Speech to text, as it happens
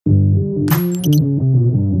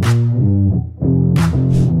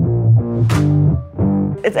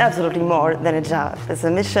It's absolutely more than a job. It's a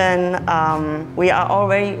mission. We are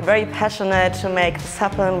already very passionate to make this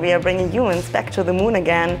happen. We are bringing humans back to the moon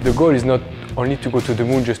again. The goal is not only to go to the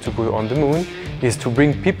moon just to go on the moon, is to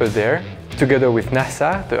bring people there, together with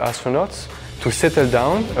NASA, the astronauts, to settle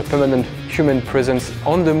down a permanent human presence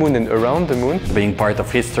on the moon and around the moon. Being part of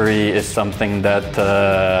history is something that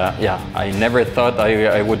I never thought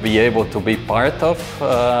I would be able to be part of,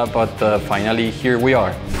 but finally here we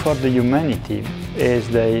are. For the humanity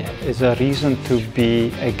is a reason to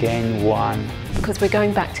be again one. Because we're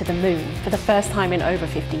going back to the moon for the first time in over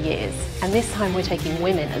 50 years. And this time we're taking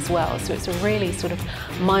women as well. So it's a really sort of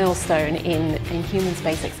milestone in human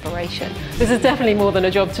space exploration. This is definitely more than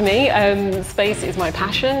a job to me. Space is my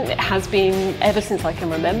passion. It has been ever since I can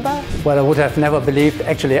remember. Well, I would have never believed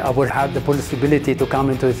actually I would have the possibility to come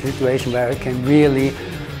into a situation where I can really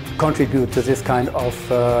contribute to this kind of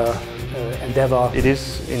endeavor. It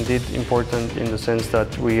is indeed important in the sense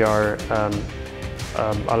that we are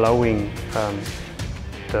allowing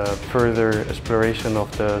the further exploration of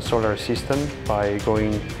the solar system by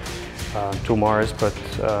going to Mars, but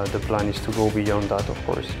the plan is to go beyond that, of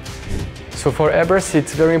course. So for Airbus,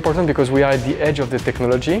 it's very important because we are at the edge of the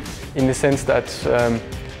technology, in the sense that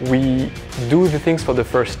we do the things for the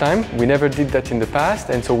first time. We never did that in the past,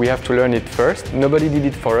 and so we have to learn it first. Nobody did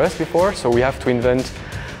it for us before, so we have to invent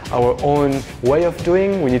our own way of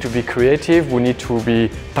doing. We need to be creative, we need to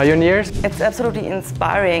be pioneers. It's absolutely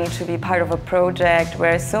inspiring to be part of a project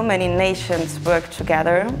where so many nations work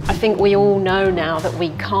together. I think we all know now that we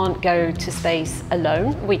can't go to space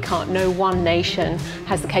alone. No one nation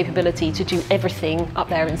has the capability to do everything up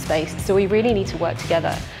there in space. So we really need to work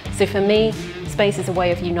together. So for me, space is a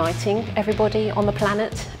way of uniting everybody on the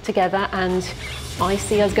planet together, and I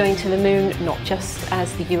see us going to the moon not just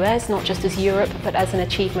as the US, not just as Europe, but as an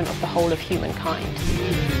achievement of the whole of humankind.